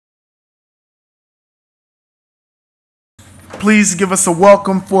please give us a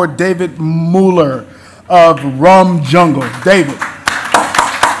welcome for David Muller of Rum Jungle. David.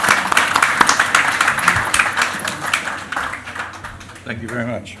 Thank you very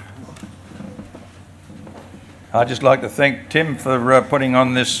much. I'd just like to thank Tim for putting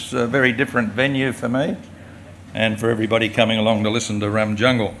on this very different venue for me and for everybody coming along to listen to Rum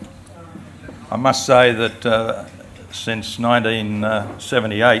Jungle. I must say that since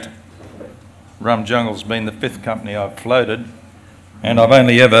 1978, Rum Jungle's been the 5th company I've floated, and I've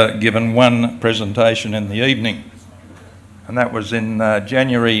only ever given one presentation in the evening, and that was in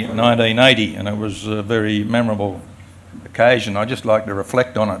January 1980, and it was a very memorable occasion. I'd just like to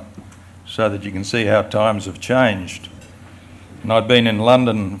reflect on it so that you can see how times have changed. And I'd been in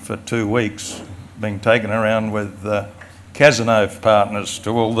London for 2 weeks, being taken around with Cazenove partners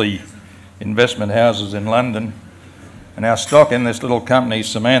to all the investment houses in London, and our stock in this little company,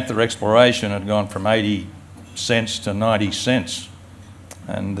 Samantha Exploration, had gone from 80 cents to 90 cents,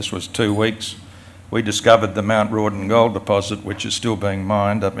 and this was 2 weeks. We discovered the Mount Rawdon gold deposit, which is still being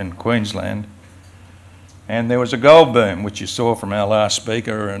mined up in Queensland, and there was a gold boom, which you saw from our last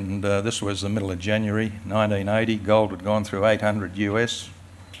speaker, and this was the middle of January 1980. Gold had gone through 800 US,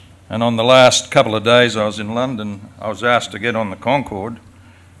 and on the last couple of days I was in London, I was asked to get on the Concorde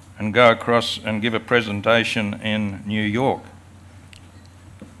and go across and give a presentation in New York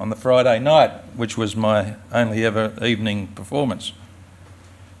on the Friday night, which was my only ever evening performance.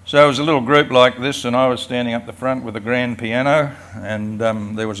 So it was a little group like this, and I was standing up the front with a grand piano, and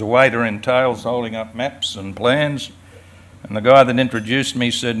there was a waiter in tails holding up maps and plans, and the guy that introduced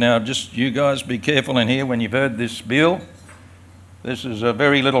me said, "Now just you guys be careful in here when you've heard this spiel. This is a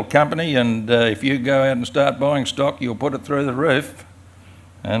very little company, and if you go out and start buying stock, you'll put it through the roof."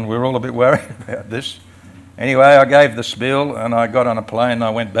 And we're all a bit worried about this. Anyway, I gave the spiel and I got on a plane and I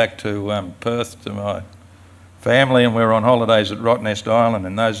went back to Perth to my family, and we were on holidays at Rottnest Island.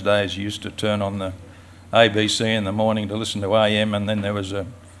 In those days you used to turn on the ABC in the morning to listen to AM, and then there was a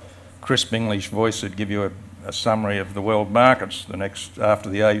crisp English voice that'd give you a summary of the world markets after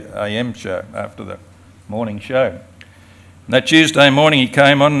the AM show, after the morning show. And that Tuesday morning he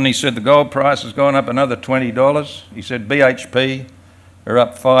came on and he said the gold price has gone up another $20. He said BHP are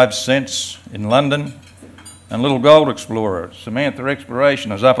up 5 cents in London, and Little Gold Explorer, Samantha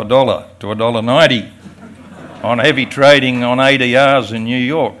Exploration, is up $1 to $1.90 on heavy trading on ADRs in New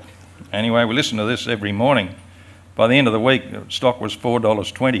York. Anyway, we listen to this every morning. By the end of the week, stock was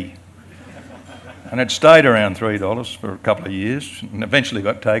 $4.20, and it stayed around $3 for a couple of years and eventually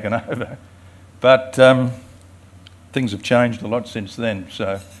got taken over. But things have changed a lot since then,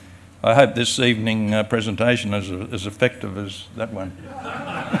 so I hope this evening presentation is as effective as that one.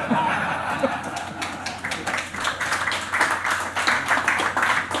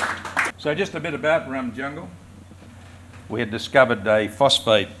 So just a bit about Rum Jungle. We had discovered a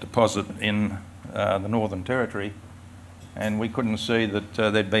phosphate deposit in the Northern Territory, and we couldn't see that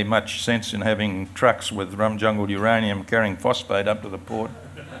there'd be much sense in having trucks with Rum Jungle uranium carrying phosphate up to the port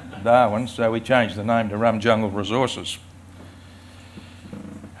of Darwin, so we changed the name to Rum Jungle Resources.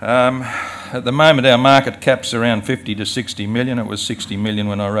 At the moment our market cap's around 50 to 60 million. It was 60 million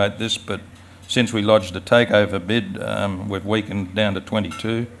when I wrote this, but since we lodged a takeover bid, we've weakened down to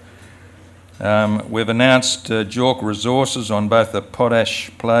 22. We've announced JORC Resources on both a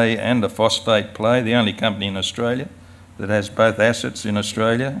potash play and a phosphate play, the only company in Australia that has both assets in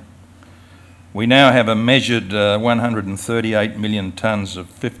Australia. We now have a measured 138 million tonnes of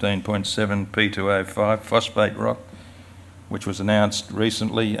 15.7 P2O5 phosphate rock, which was announced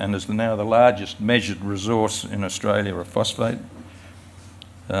recently and is now the largest measured resource in Australia of phosphate.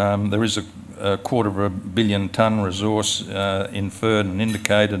 There is a 250 million tonne resource inferred and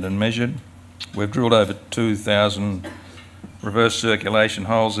indicated and measured. We've drilled over 2,000 reverse circulation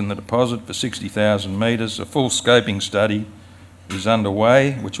holes in the deposit for 60,000 metres. A full scoping study is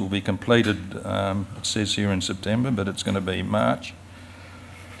underway, which will be completed, it says here in September, but it's going to be March.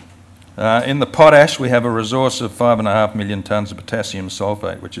 In the potash, we have a resource of 5.5 million tonnes of potassium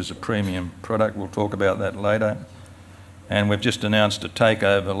sulphate, which is a premium product. We'll talk about that later. And we've just announced a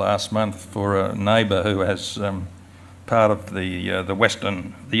takeover last month for a neighbour who has part of the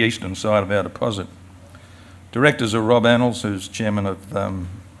eastern side of our deposit. Directors are Rob Annals, who's chairman of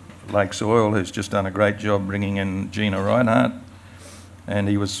Lakes Oil, who's just done a great job bringing in Gina Reinhardt, and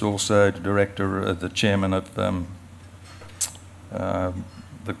he was also the chairman of the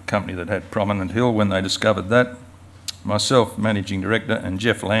company that had Prominent Hill when they discovered that. Myself, managing director, and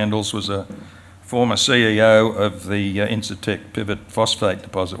Jeff Landals was a former CEO of the Incitec Pivot phosphate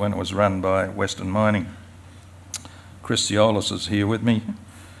deposit when it was run by Western Mining. Chris Ciolis is here with me,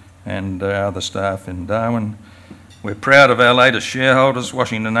 and other staff in Darwin. We're proud of our latest shareholders.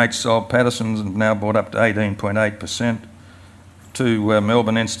 Washington H. Soul Patterson's have now bought up to 18.8%. Two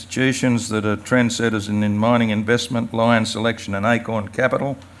Melbourne institutions that are trendsetters in mining investment, Lion Selection and Acorn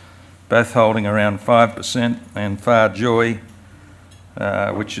Capital, both holding around 5%, and Farjoy,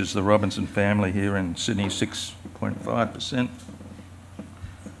 which is the Robinson family here in Sydney, 6.5%.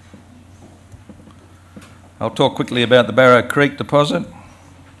 I'll talk quickly about the Barrow Creek deposit.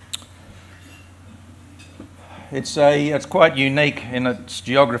 It's quite unique in its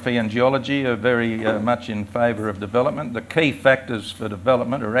geography and geology, are very much in favour of development. The key factors for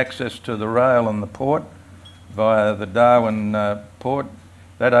development are access to the rail and the port via the Darwin port.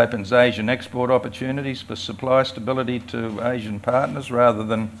 That opens Asian export opportunities for supply stability to Asian partners rather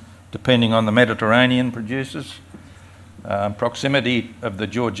than depending on the Mediterranean producers. Proximity of the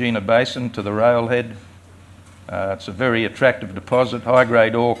Georgina Basin to the railhead. It's a very attractive deposit,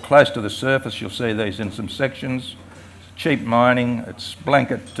 high-grade ore close to the surface. You'll see these in some sections. Cheap mining, its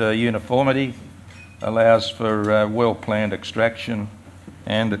blanket uniformity allows for well-planned extraction,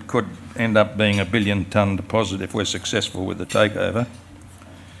 and it could end up being a billion-tonne deposit if we're successful with the takeover.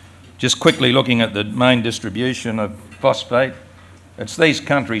 Just quickly looking at the main distribution of phosphate, it's these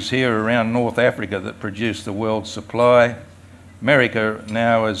countries here around North Africa that produce the world's supply. America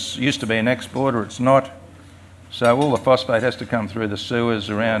now used to be an exporter, it's not. So all the phosphate has to come through the sewers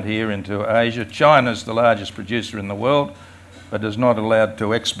around here into Asia. China's the largest producer in the world, but is not allowed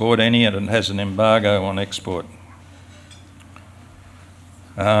to export any and has an embargo on export.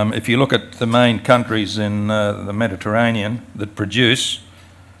 If you look at the main countries in the Mediterranean that produce,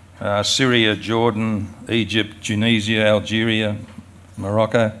 Syria, Jordan, Egypt, Tunisia, Algeria,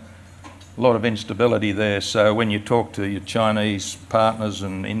 Morocco, a lot of instability there. So when you talk to your Chinese partners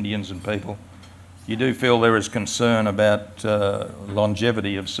and Indians and people, you do feel there is concern about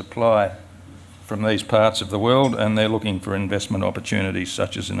longevity of supply from these parts of the world, and they're looking for investment opportunities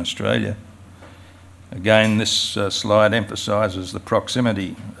such as in Australia. Again, this slide emphasises the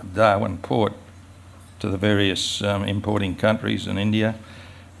proximity of Darwin Port to the various importing countries in India.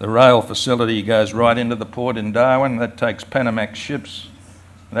 The rail facility goes right into the port in Darwin. That takes Panamax ships.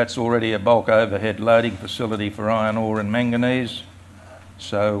 That's already a bulk overhead loading facility for iron ore and manganese.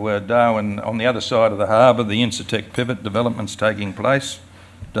 So Darwin, on the other side of the harbour, the Incitec pivot development's taking place.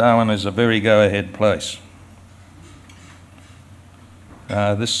 Darwin is a very go-ahead place.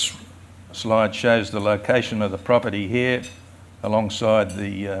 This slide shows the location of the property here alongside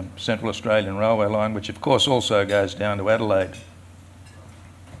the Central Australian Railway line, which of course also goes down to Adelaide.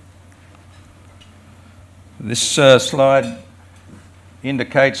 This slide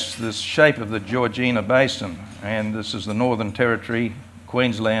indicates the shape of the Georgina Basin, and this is the Northern Territory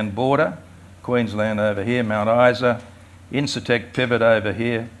Queensland border. Queensland over here, Mount Isa, Incitec pivot over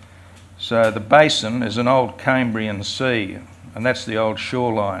here. So the basin is an old Cambrian sea, and that's the old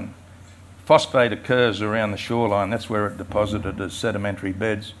shoreline. Phosphate occurs around the shoreline. That's where it deposited as sedimentary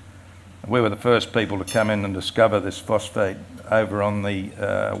beds. We were the first people to come in and discover this phosphate over on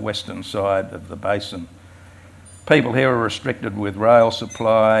the western side of the basin. People here are restricted with rail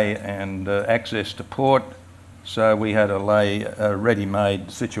supply and access to port, so we had to lay a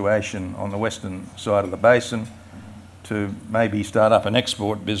ready-made situation on the western side of the basin to maybe start up an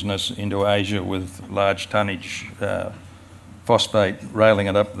export business into Asia with large tonnage phosphate, railing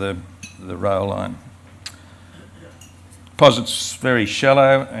it up the rail line. Deposit's very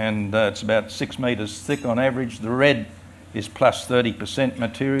shallow, and it's about 6 metres thick on average. The red is plus 30%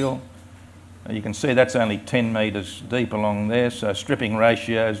 material. You can see that's only 10 metres deep along there, so stripping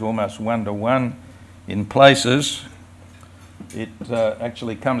ratio is almost 1 to 1. In places, it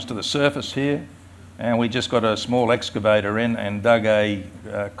actually comes to the surface here, and we just got a small excavator in and dug a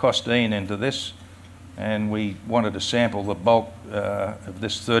costine into this, and we wanted to sample the bulk of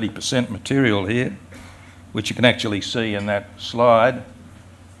this 30% material here, which you can actually see in that slide.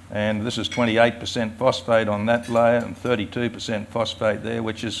 And this is 28% phosphate on that layer and 32% phosphate there,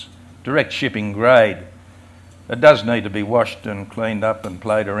 which is direct shipping grade. It does need to be washed and cleaned up and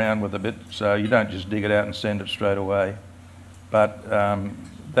played around with a bit, so you don't just dig it out and send it straight away. But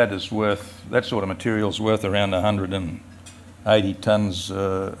that sort of material is worth around 180 tonnes,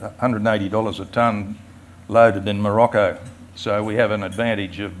 $180 a tonne loaded in Morocco. So we have an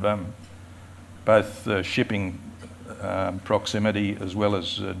advantage of both shipping proximity as well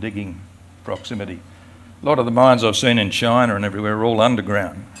as digging proximity. A lot of the mines I've seen in China and everywhere are all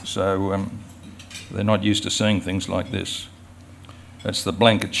underground, so they're not used to seeing things like this. That's the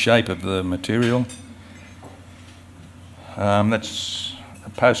blanket shape of the material. That's a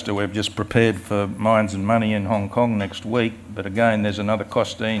poster we've just prepared for Mines and Money in Hong Kong next week, but again there's another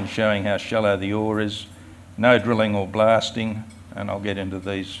costine showing how shallow the ore is no drilling or blasting, and I'll get into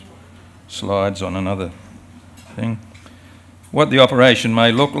these slides on another thing. What the operation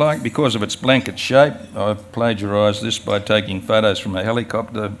may look like, because of its blanket shape, I've plagiarised this by taking photos from a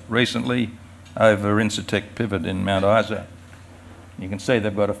helicopter recently over Incitec Pivot in Mount Isa. You can see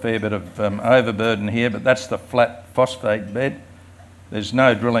they've got a fair bit of overburden here, but that's the flat phosphate bed. There's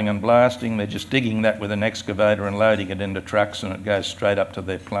no drilling and blasting, they're just digging that with an excavator and loading it into trucks, and it goes straight up to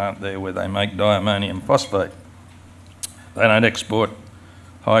their plant there where they make diammonium phosphate. They don't export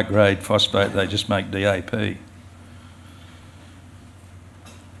high-grade phosphate, they just make DAP.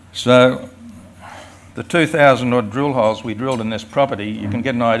 So the 2,000 odd drill holes we drilled in this property, you can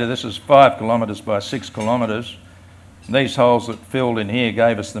get an idea, this is 5 kilometres by 6 kilometres. These holes that filled in here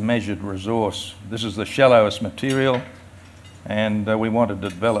gave us the measured resource. This is the shallowest material, and we wanted to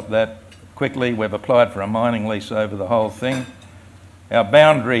develop that quickly. We've applied for a mining lease over the whole thing. Our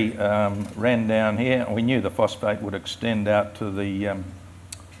boundary ran down here, and we knew the phosphate would extend out to the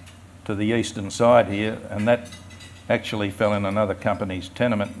eastern side here, and that actually fell in another company's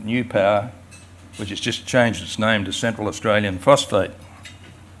tenement, New Power, which has just changed its name to Central Australian Phosphate.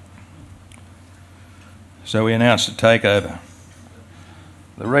 So we announced a takeover.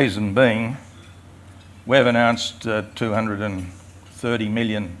 The reason being, we've announced 230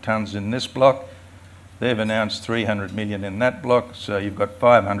 million tonnes in this block. They've announced 300 million in that block, so you've got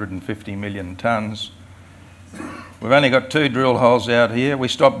 550 million tonnes. We've only got 2 drill holes out here. We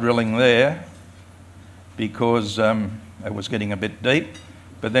stopped drilling there because it was getting a bit deep,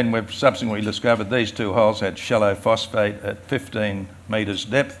 but then we've subsequently discovered these 2 holes had shallow phosphate at 15 metres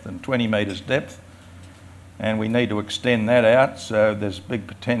depth and 20 metres depth, and we need to extend that out, so there's big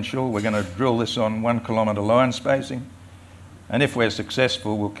potential. We're going to drill this on 1 kilometre line spacing, and if we're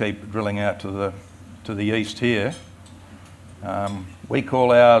successful, we'll keep drilling out to the east here. We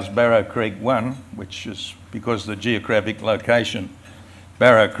call ours Barrow Creek 1, which is because the geographic location,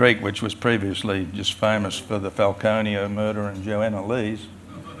 Barrow Creek, which was previously just famous for the Falconia murder and Joanna Lees,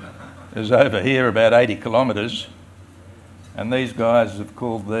 is over here about 80 kilometres, and these guys have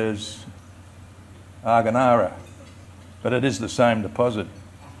called theirs Argonara, but it is the same deposit.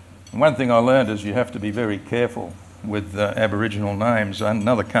 And one thing I learned is you have to be very careful with Aboriginal names.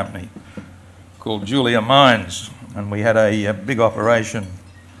 Another company called Julia Mines, and we had a big operation,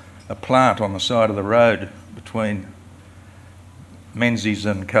 a plant on the side of the road between Menzies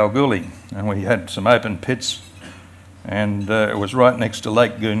and Kalgoorlie, and we had some open pits, and it was right next to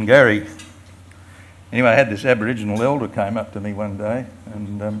Lake Goongarrie. Anyway, I had this Aboriginal elder came up to me one day,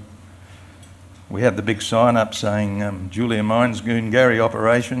 and we had the big sign up saying Julia Mines Goongarrie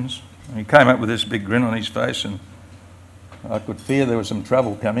operations. And he came up with this big grin on his face, and I could fear there was some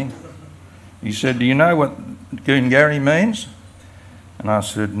trouble coming. He said, "Do you know what Goongarrie means?" And I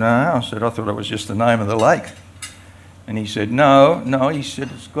said, "No." I said, "I thought it was just the name of the lake." And he said, no, he said,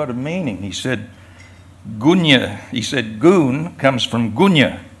 "It's got a meaning." He said, "Gunya," he said, "goon" comes from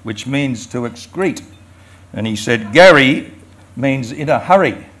gunya, which means to excrete. And he said, "Garry" means in a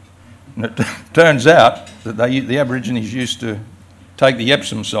hurry. And it turns out that the Aborigines used to take the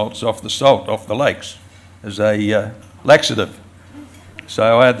Epsom salts off the lakes as a laxative.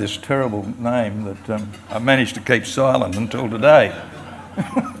 So I had this terrible name that I managed to keep silent until today.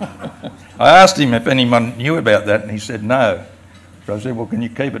 I asked him if anyone knew about that, and he said no. So I said, "Well, can you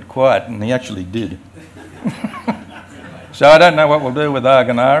keep it quiet?" And he actually did. So I don't know what we'll do with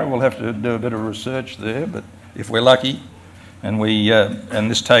Argonara. We'll have to do a bit of research there, but if we're lucky, and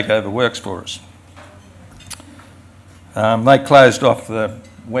this takeover works for us. They closed off the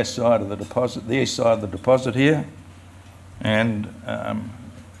west side of the deposit, the east side of the deposit here, and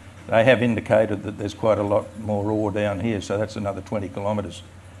they have indicated that there's quite a lot more ore down here, so that's another 20 kilometres.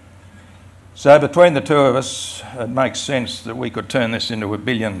 So between the two of us, it makes sense that we could turn this into a 1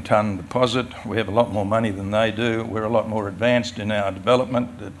 billion tonne deposit. We have a lot more money than they do. We're a lot more advanced in our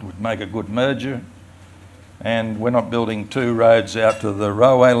development. It would make a good merger. And we're not building 2 roads out to the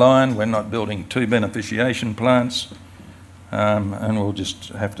railway line. We're not building 2 beneficiation plants. And we'll just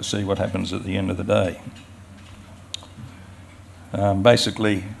have to see what happens at the end of the day.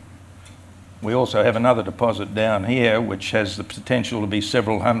 Basically, we also have another deposit down here which has the potential to be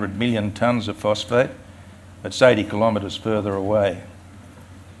several 100 million tonnes of phosphate. It's 80 kilometres further away.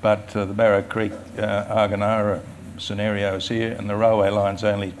 But the Barrow Creek Argonara scenario is here, and the railway line's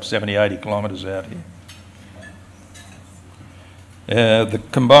only 70, 80 kilometres out here. The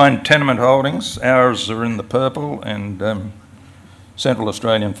combined tenement holdings, ours are in the purple, and Central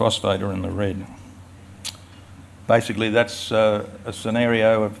Australian Phosphate are in the red. Basically, that's a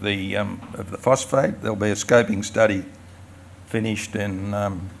scenario of the phosphate. There'll be a scoping study finished in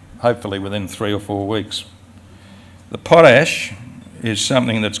hopefully within 3 or 4 weeks. The potash is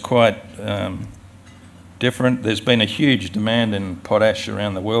something that's quite different. There's been a huge demand in potash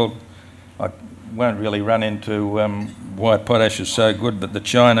around the world. I won't really run into why potash is so good, but the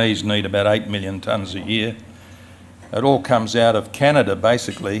Chinese need about 8 million tonnes a year. It all comes out of Canada,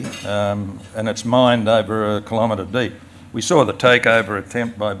 basically, and it's mined over a kilometre deep. We saw the takeover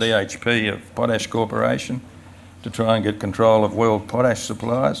attempt by BHP of Potash Corporation to try and get control of world potash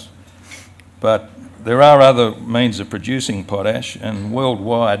supplies. But there are other means of producing potash, and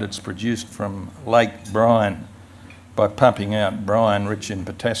worldwide it's produced from lake brine by pumping out brine rich in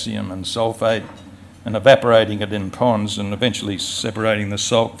potassium and sulphate and evaporating it in ponds and eventually separating the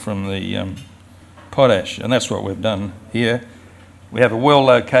salt from the potash. And that's what we've done here. We have a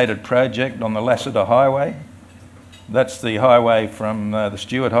well-located project on the Lassiter Highway. That's the highway from the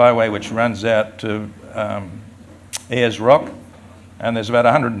Stewart Highway, which runs out to Ayers Rock. And there's about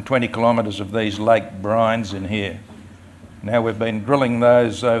 120 kilometres of these lake brines in here. Now we've been drilling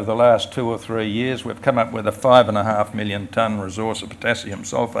those over the last 2 or 3 years. We've come up with a 5.5 million tonne resource of potassium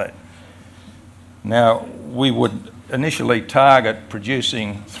sulphate. Now we would initially target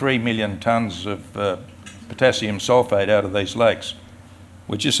producing 3 million tonnes of potassium sulphate out of these lakes,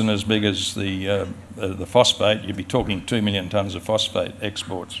 which isn't as big as the phosphate. You'd be talking 2 million tonnes of phosphate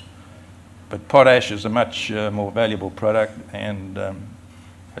exports. But potash is a much more valuable product, and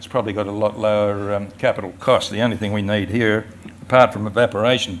it's probably got a lot lower capital cost. The only thing we need here, apart from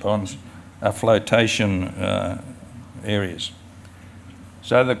evaporation ponds, are flotation areas.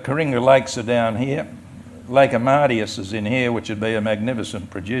 So the Coringa Lakes are down here. Lake Amartius is in here, which would be a magnificent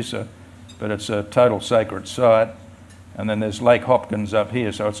producer, but it's a total sacred site. And then there's Lake Hopkins up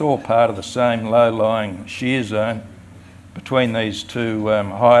here, so it's all part of the same low-lying shear zone between these two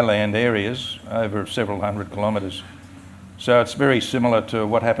highland areas over several hundred kilometres. So it's very similar to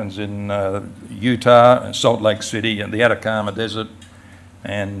what happens in Utah, Salt Lake City, and the Atacama Desert,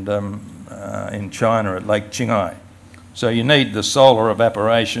 and in China at Lake Qinghai. So you need the solar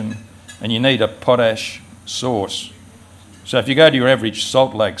evaporation, and you need a potash source. So if you go to your average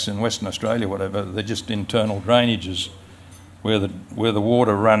salt lakes in Western Australia, whatever, they're just internal drainages where the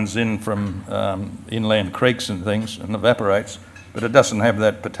water runs in from inland creeks and things and evaporates, but it doesn't have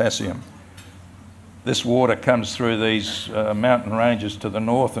that potassium. This water comes through these mountain ranges to the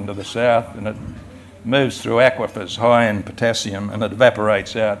north and to the south, and it moves through aquifers high in potassium, and it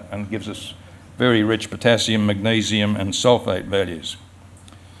evaporates out and gives us very rich potassium, magnesium and sulphate values.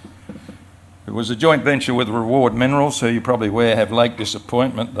 It was a joint venture with Reward Minerals, who you're probably aware have Lake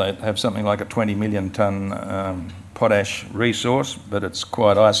Disappointment. They have something like a 20 million tonne potash resource, but it's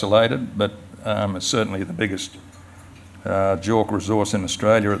quite isolated, but it's certainly the biggest JORC resource in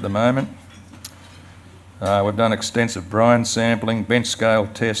Australia at the moment. We've done extensive brine sampling, bench scale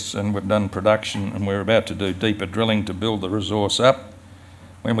tests, and we've done production, and we're about to do deeper drilling to build the resource up.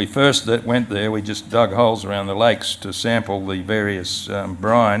 When we first went there, we just dug holes around the lakes to sample the various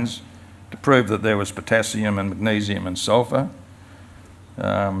brines to prove that there was potassium and magnesium and sulphur.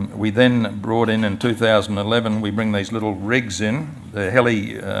 We then brought in 2011, we bring these little rigs in, the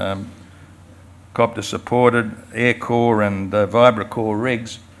helicopter supported air core and vibrocore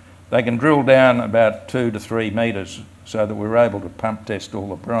rigs. They can drill down about 2 to 3 metres so that we're able to pump test all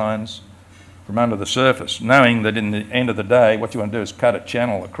the brines from under the surface, knowing that in the end of the day what you want to do is cut a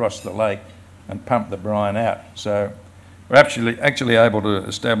channel across the lake and pump the brine out. So we're actually able to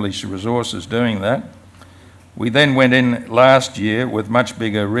establish resources doing that. We then went in last year with much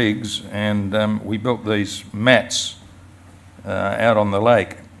bigger rigs, and we built these mats out on the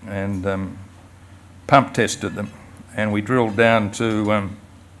lake and pump tested them, and we drilled down to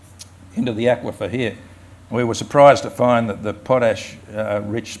into the aquifer here. We were surprised to find that the potash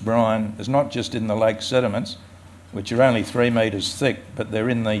rich brine is not just in the lake sediments, which are only 3 metres thick, but they're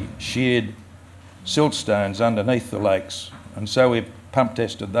in the sheared siltstones underneath the lakes. And so we've pump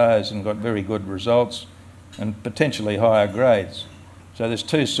tested those and got very good results and potentially higher grades. So there's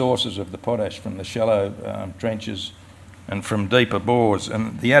 2 sources of the potash, from the shallow trenches and from deeper bores.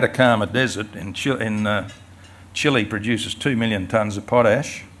 And the Atacama Desert in Chile produces 2 million tonnes of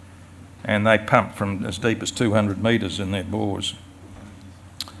potash, and they pump from as deep as 200 metres in their bores.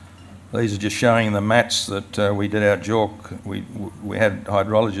 These are just showing the mats that we did our JORC. We had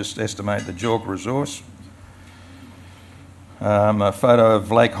hydrologists estimate the JORC resource. A photo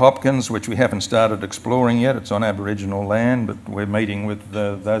of Lake Hopkins, which we haven't started exploring yet. It's on Aboriginal land, but we're meeting with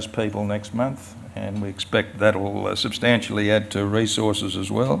those people next month, and we expect that'll substantially add to resources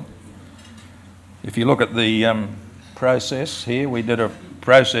as well. If you look at the process here, we did a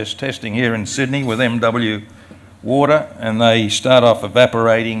process testing here in Sydney with MW water, and they start off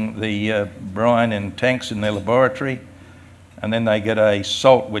evaporating the brine in tanks in their laboratory, and then they get a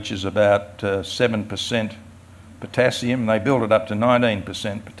salt which is about 7% potassium. They build it up to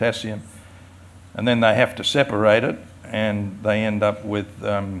 19% potassium, and then they have to separate it, and they end up with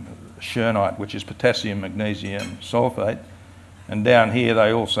schernite, which is potassium magnesium sulfate. And down here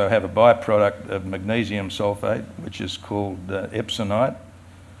they also have a byproduct of magnesium sulfate, which is called epsonite,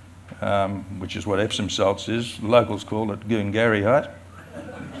 which is what Epsom salts is. Locals call it goongarrieite.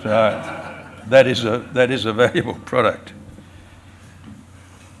 So that is a valuable product.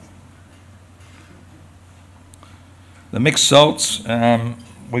 The mixed salts,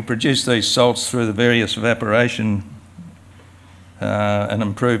 we produce these salts through the various evaporation and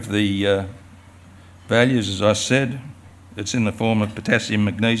improve the values, as I said. It's in the form of potassium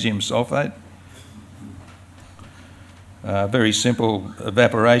magnesium sulfate. Very simple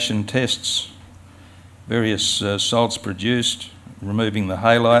evaporation tests, various salts produced, removing the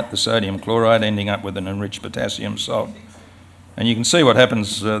halite, the sodium chloride, ending up with an enriched potassium salt. And you can see what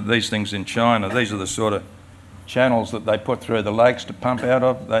happens, these things in China. These are the sort of channels that they put through the lakes to pump out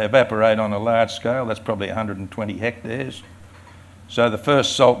of. They evaporate on a large scale. That's probably 120 hectares. So the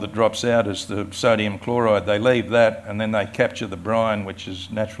first salt that drops out is the sodium chloride. They leave that, and then they capture the brine, which is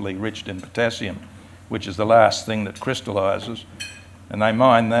naturally rich in potassium, which is the last thing that crystallises. And they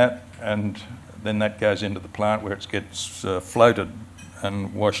mine that, and then that goes into the plant where it gets floated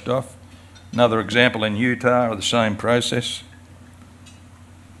and washed off. Another example in Utah of the same process.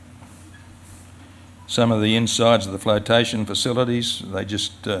 Some of the insides of the flotation facilities, they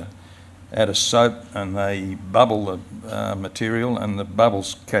just add a soap and they bubble the material, and the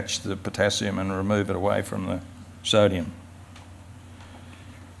bubbles catch the potassium and remove it away from the sodium.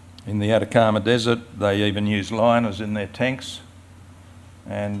 In the Atacama Desert, they even use liners in their tanks,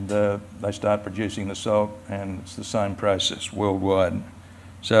 and they start producing the salt, and it's the same process worldwide.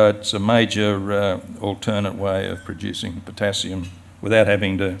 So it's a major alternate way of producing potassium without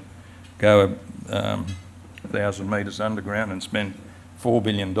having to go 1,000 metres underground and spend $4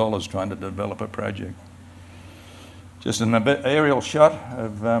 billion trying to develop a project. Just an aerial shot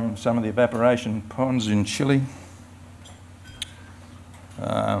of some of the evaporation ponds in Chile.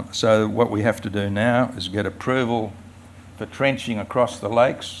 So what we have to do now is get approval for trenching across the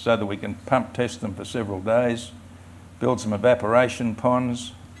lakes so that we can pump test them for several days, build some evaporation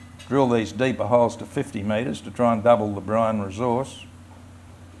ponds, drill these deeper holes to 50 metres to try and double the brine resource,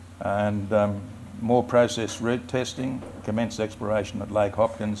 and more process route testing, commence exploration at Lake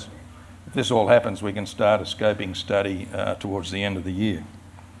Hopkins. If this all happens, we can start a scoping study towards the end of the year.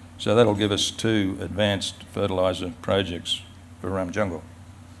 So that'll give us 2 advanced fertiliser projects for Rum Jungle.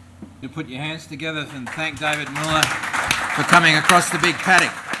 You put your hands together and thank David Muller for coming across the big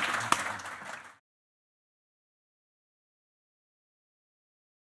paddock.